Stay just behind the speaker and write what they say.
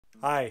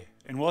Hi,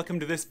 and welcome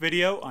to this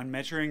video on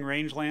measuring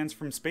rangelands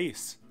from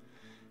space.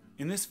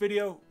 In this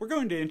video, we're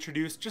going to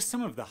introduce just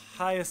some of the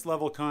highest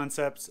level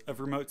concepts of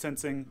remote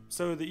sensing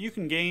so that you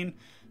can gain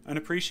an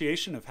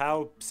appreciation of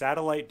how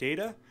satellite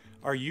data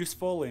are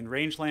useful in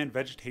rangeland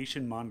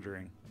vegetation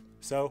monitoring.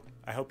 So,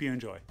 I hope you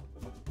enjoy.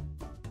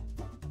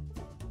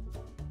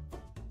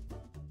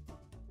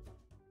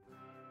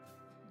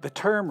 The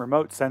term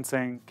remote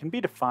sensing can be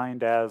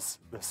defined as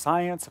the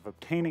science of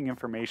obtaining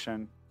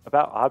information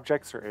about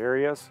objects or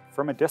areas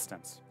from a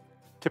distance,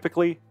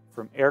 typically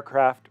from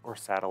aircraft or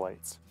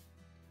satellites.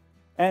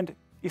 And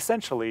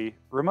essentially,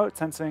 remote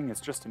sensing is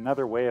just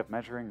another way of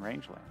measuring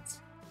rangelands.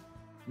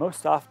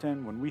 Most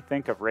often, when we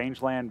think of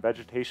rangeland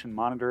vegetation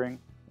monitoring,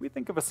 we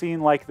think of a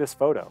scene like this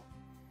photo.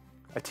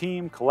 A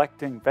team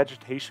collecting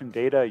vegetation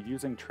data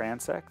using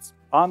transects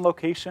on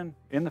location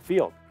in the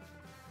field.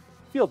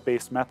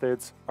 Field-based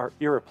methods are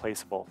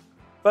irreplaceable,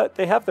 but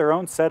they have their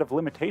own set of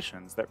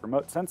limitations that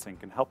remote sensing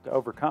can help to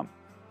overcome.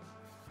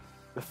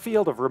 The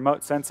field of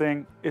remote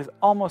sensing is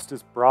almost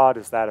as broad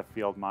as that of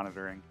field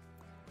monitoring,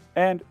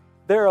 and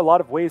there are a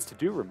lot of ways to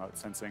do remote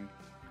sensing.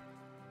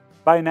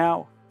 By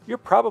now, you're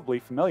probably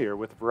familiar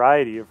with a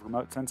variety of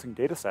remote sensing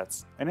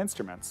datasets and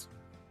instruments.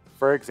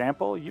 For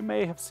example, you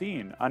may have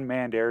seen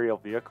unmanned aerial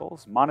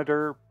vehicles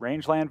monitor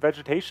rangeland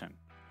vegetation,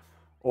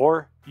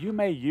 or you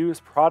may use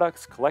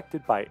products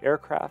collected by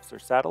aircrafts or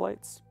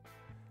satellites.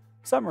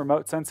 Some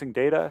remote sensing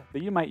data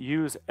that you might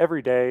use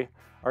every day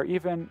are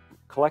even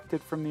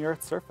collected from the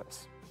Earth's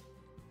surface.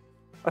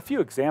 A few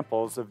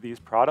examples of these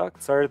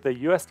products are the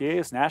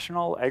USDA's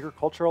National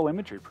Agricultural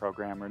Imagery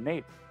Program, or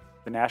NAIP,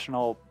 the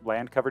National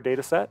Land Cover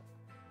Dataset,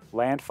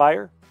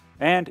 Landfire,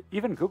 and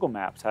even Google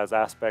Maps has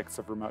aspects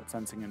of remote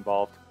sensing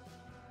involved.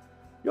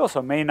 You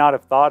also may not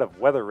have thought of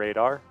weather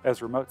radar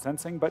as remote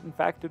sensing, but in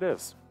fact it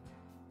is.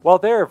 While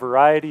there are a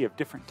variety of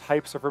different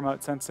types of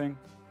remote sensing,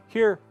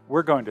 here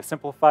we're going to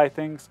simplify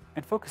things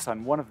and focus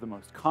on one of the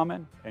most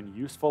common and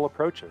useful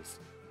approaches: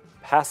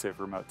 passive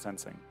remote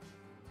sensing.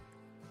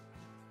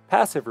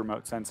 Passive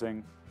remote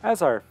sensing,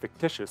 as our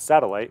fictitious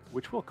satellite,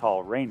 which we'll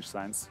call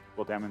Rangelands,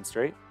 will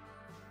demonstrate,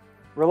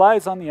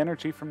 relies on the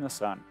energy from the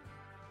sun.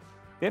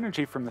 The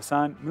energy from the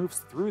sun moves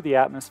through the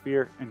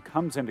atmosphere and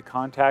comes into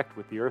contact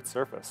with the Earth's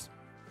surface.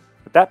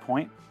 At that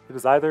point, it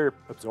is either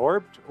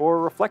absorbed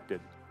or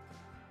reflected.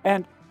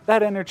 And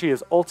that energy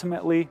is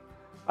ultimately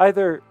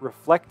either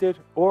reflected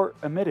or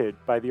emitted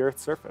by the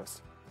Earth's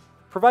surface,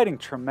 providing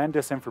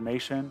tremendous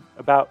information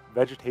about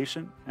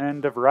vegetation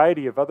and a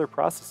variety of other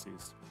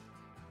processes.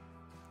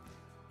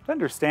 To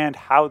understand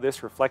how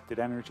this reflected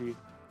energy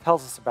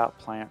tells us about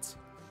plants,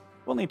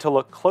 we'll need to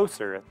look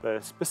closer at the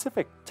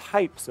specific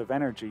types of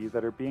energy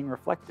that are being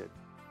reflected.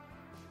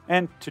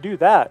 And to do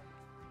that,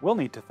 we'll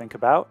need to think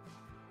about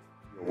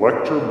the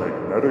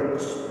electromagnetic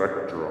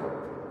spectrum.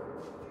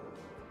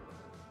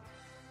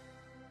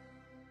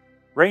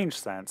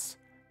 RangeSense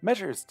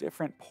measures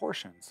different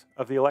portions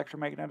of the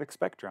electromagnetic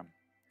spectrum,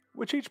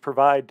 which each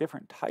provide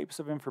different types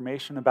of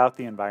information about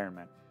the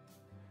environment.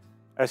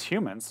 As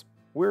humans,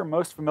 we're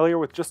most familiar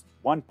with just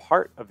one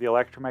part of the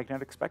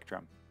electromagnetic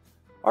spectrum.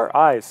 Our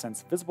eyes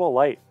sense visible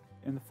light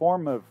in the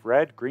form of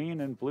red, green,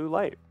 and blue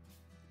light.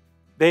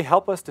 They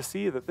help us to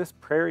see that this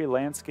prairie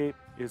landscape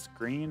is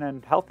green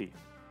and healthy.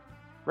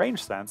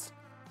 RangeSense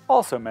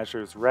also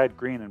measures red,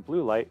 green, and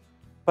blue light,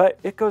 but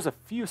it goes a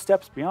few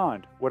steps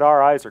beyond what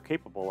our eyes are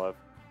capable of,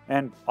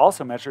 and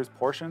also measures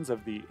portions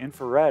of the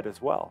infrared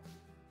as well.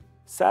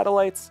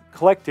 Satellites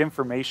collect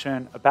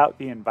information about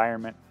the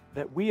environment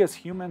that we as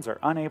humans are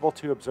unable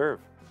to observe,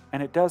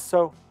 and it does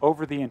so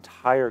over the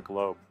entire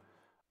globe.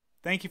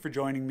 Thank you for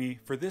joining me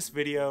for this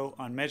video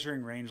on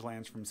measuring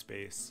rangelands from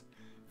space.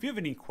 If you have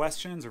any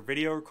questions or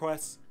video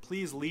requests,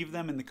 please leave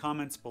them in the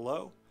comments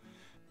below.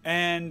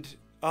 And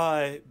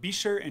be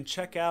sure and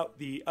check out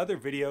the other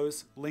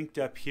videos linked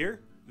up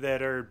here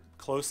that are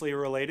closely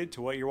related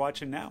to what you're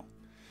watching now.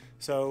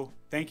 So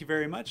thank you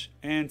very much,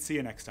 and see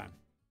you next time.